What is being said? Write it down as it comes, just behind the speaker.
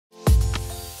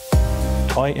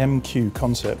IMQ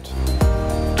concept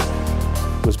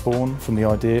was born from the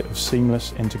idea of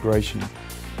seamless integration.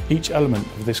 Each element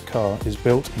of this car is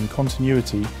built in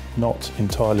continuity, not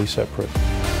entirely separate.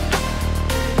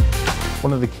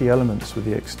 One of the key elements with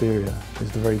the exterior is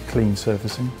the very clean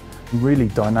surfacing. Really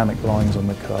dynamic lines on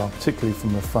the car, particularly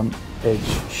from the front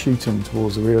edge shooting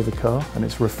towards the rear of the car, and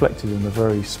it's reflected in the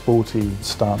very sporty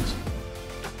stance.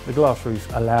 The glass roof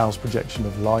allows projection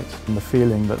of light and the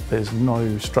feeling that there's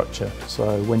no structure.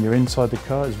 So when you're inside the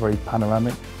car, it's very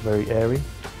panoramic, very airy.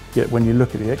 Yet when you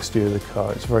look at the exterior of the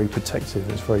car, it's very protective,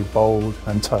 it's very bold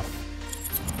and tough.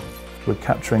 We're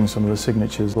capturing some of the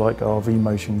signatures like our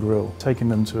V-Motion grille, taking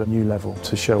them to a new level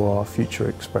to show our future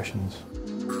expressions.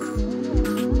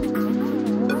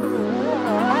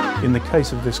 In the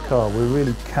case of this car, we're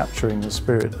really capturing the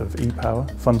spirit of e-power,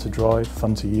 fun to drive,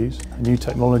 fun to use, a new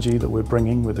technology that we're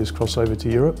bringing with this crossover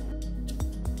to Europe.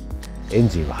 エン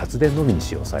ジンは発電のみに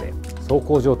使用され、走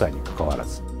行状態にかかわら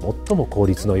ず、最も効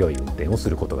率の良い運転をす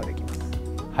ることができます。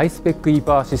ハイスペック e-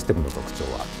パワーシステムの特徴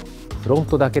は、フロン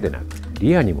トだけでなく、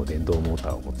リアにも電動モータ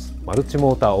ーを持つマルチ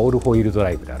モーターオールホイールドラ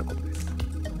イブであることです。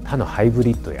他のハイブ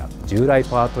リッドや従来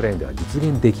パワートレーンでは実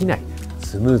現できない、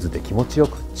スムーズで気持ちよ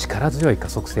く力強い加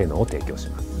速性能を提供し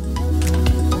ます。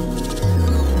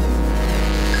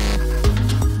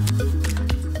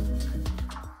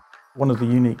One of the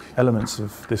unique elements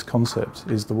of this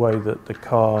concept is the way that the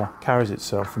car carries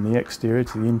itself from the exterior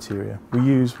to the interior. We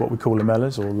use what we call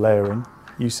lamellas or layering.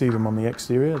 You see them on the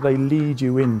exterior, they lead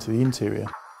you into the interior.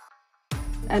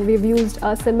 And we've used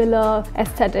a similar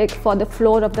aesthetic for the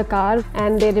floor of the car,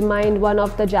 and they remind one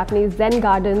of the Japanese Zen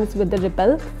gardens with the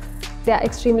ripple. They are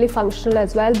extremely functional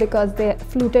as well because their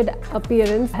fluted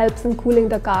appearance helps in cooling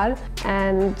the car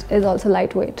and is also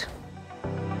lightweight.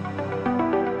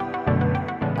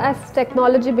 As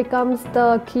technology becomes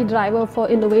the key driver for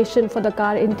innovation for the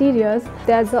car interiors,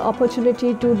 there's an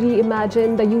opportunity to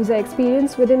reimagine the user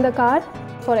experience within the car.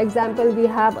 For example, we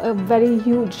have a very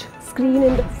huge screen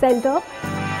in the center.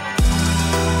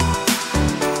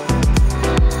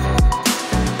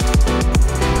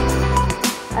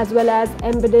 As well as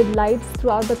embedded lights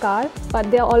throughout the car,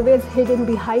 but they're always hidden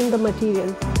behind the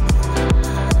material.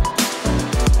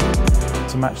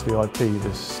 To match the IP,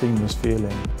 this seamless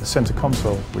feeling, the centre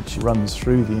console which runs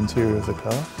through the interior of the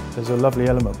car, there's a lovely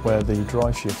element where the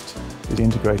drive shift is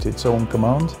integrated, so on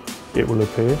command it will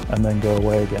appear and then go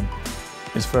away again.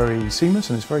 It's very seamless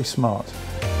and it's very smart.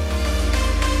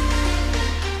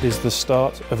 It is the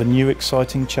start of a new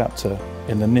exciting chapter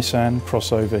in the Nissan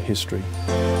crossover history.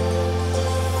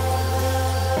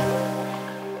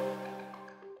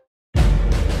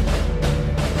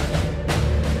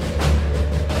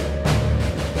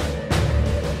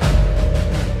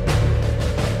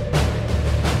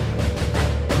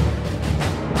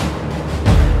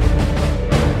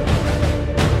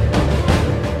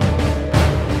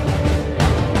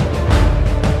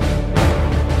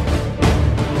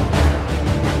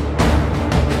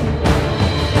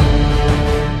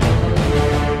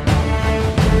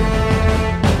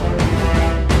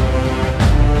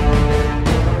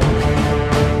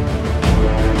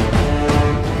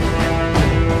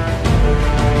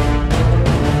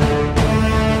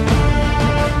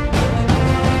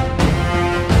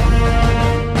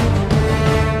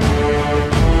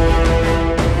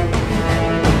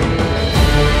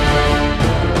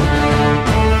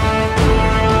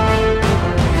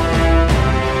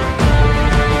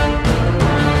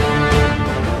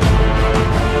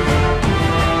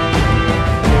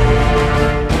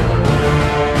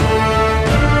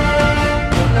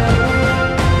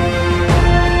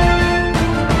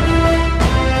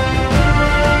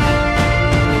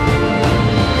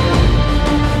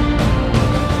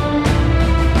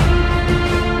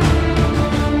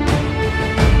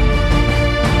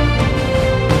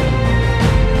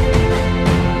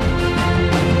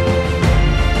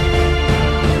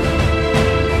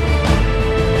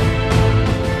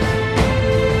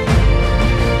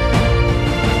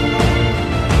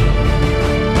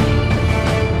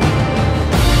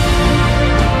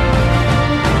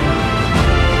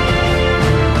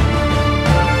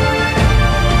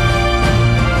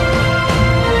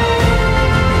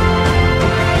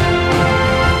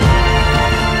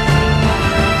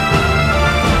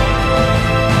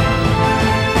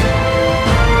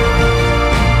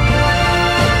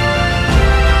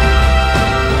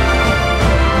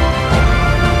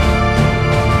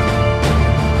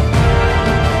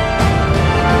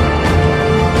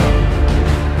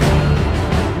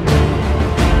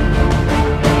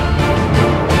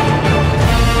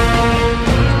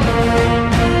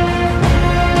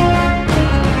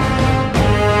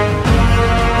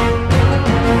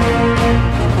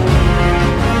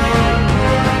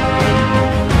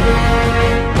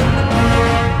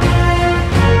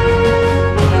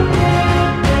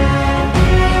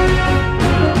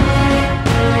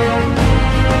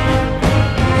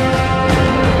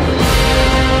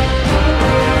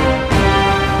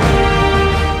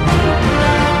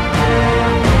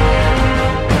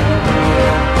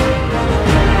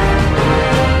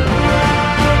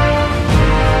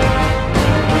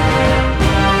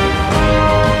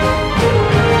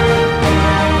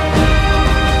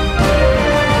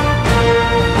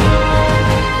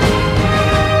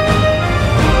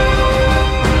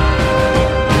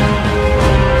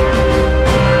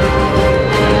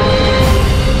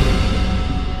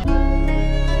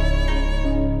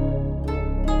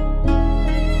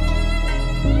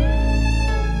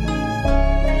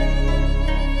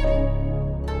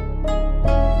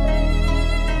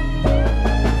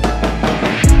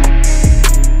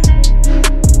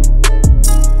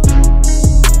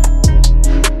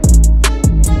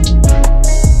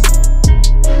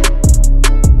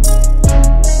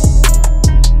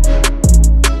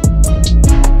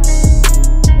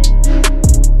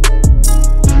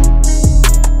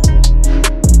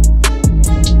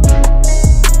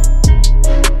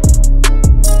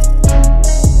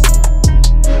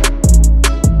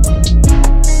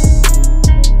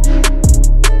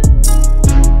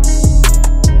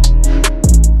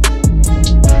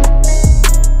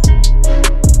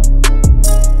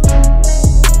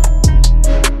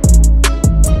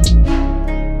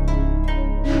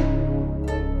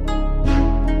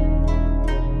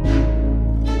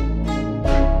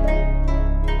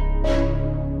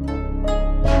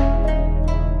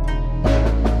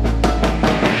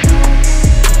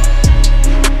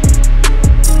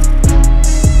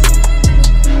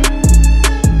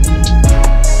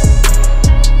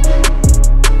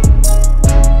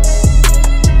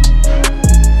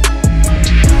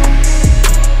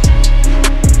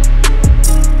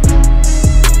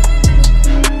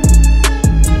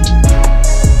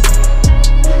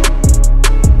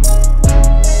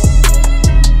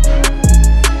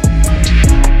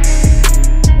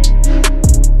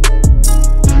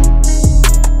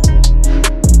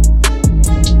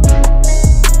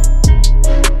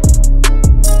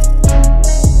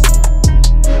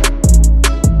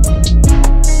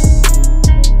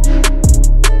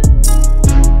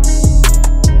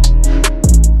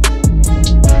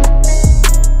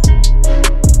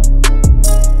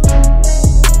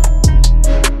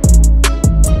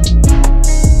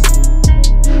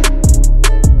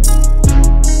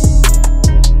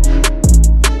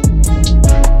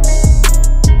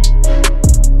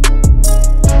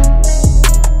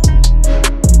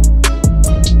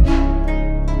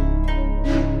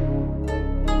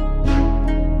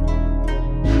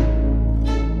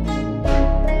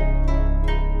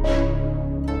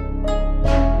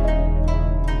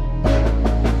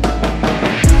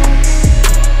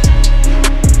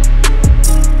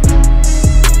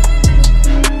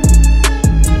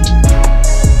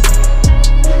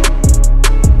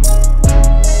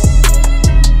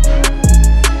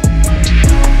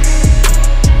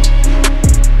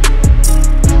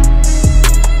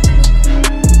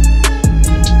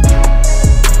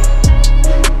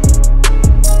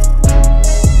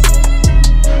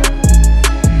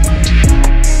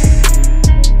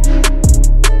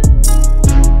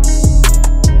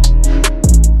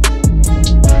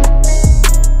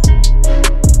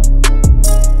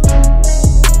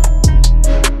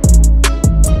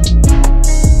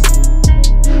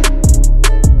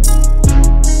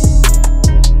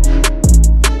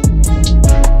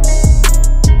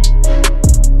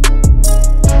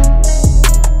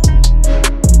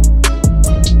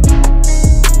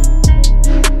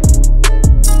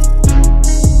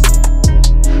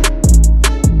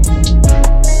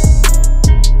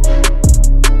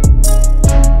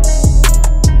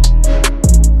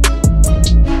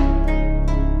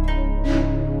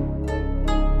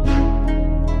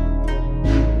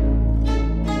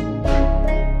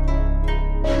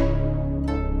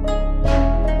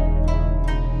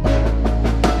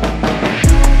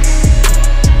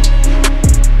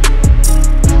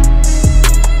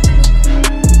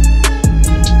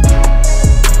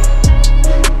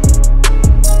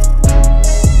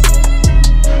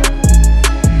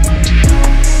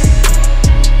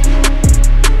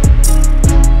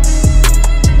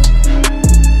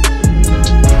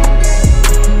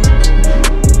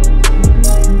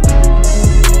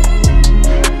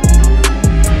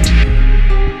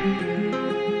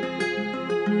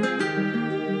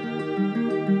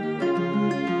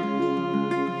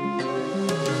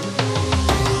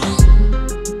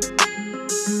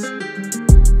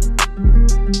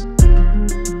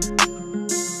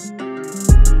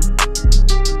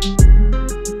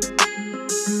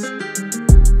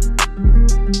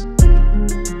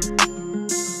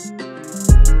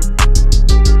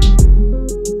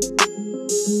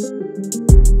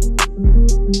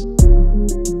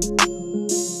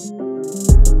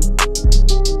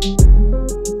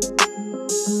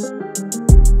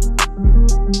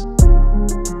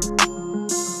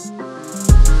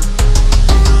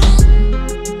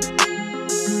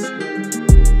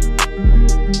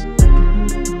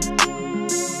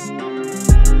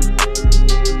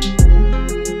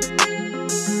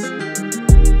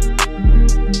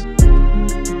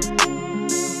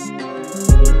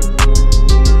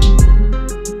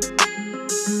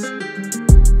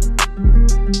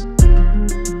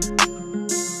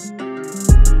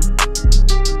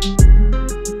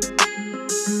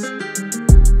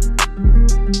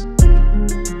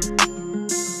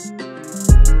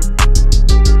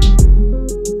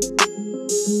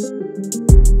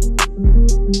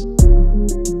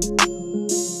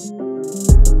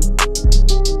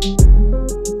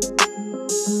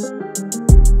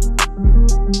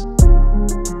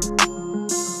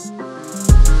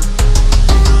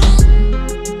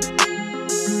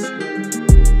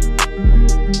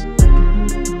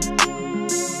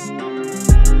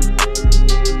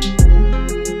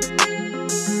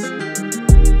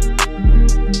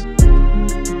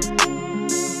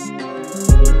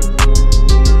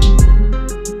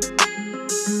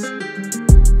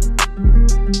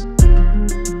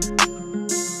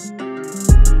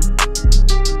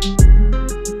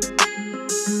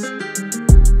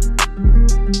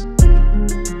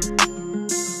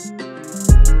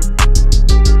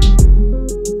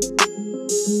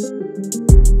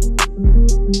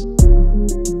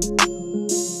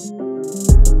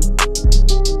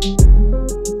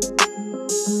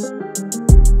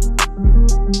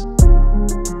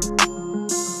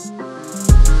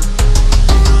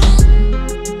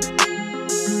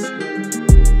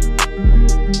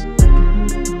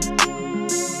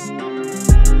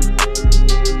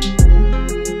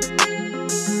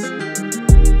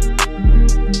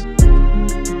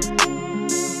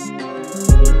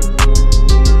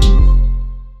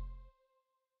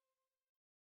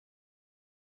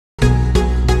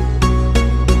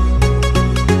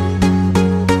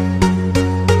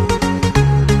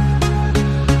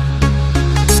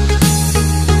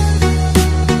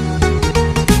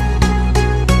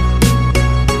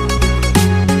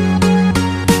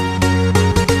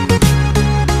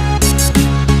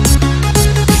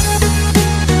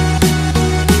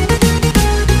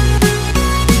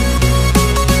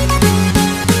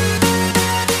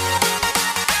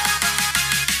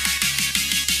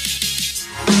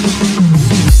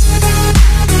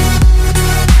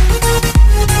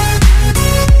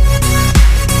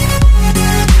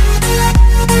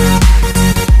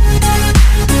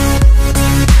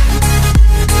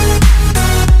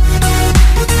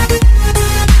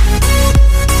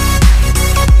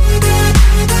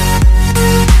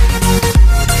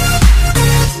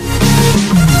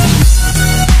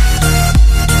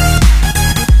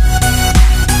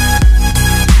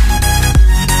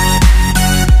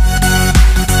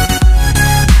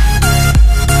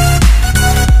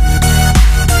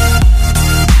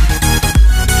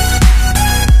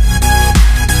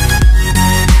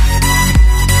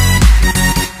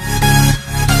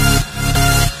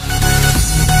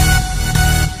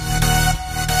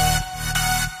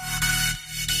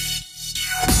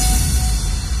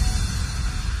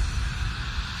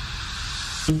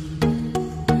 you.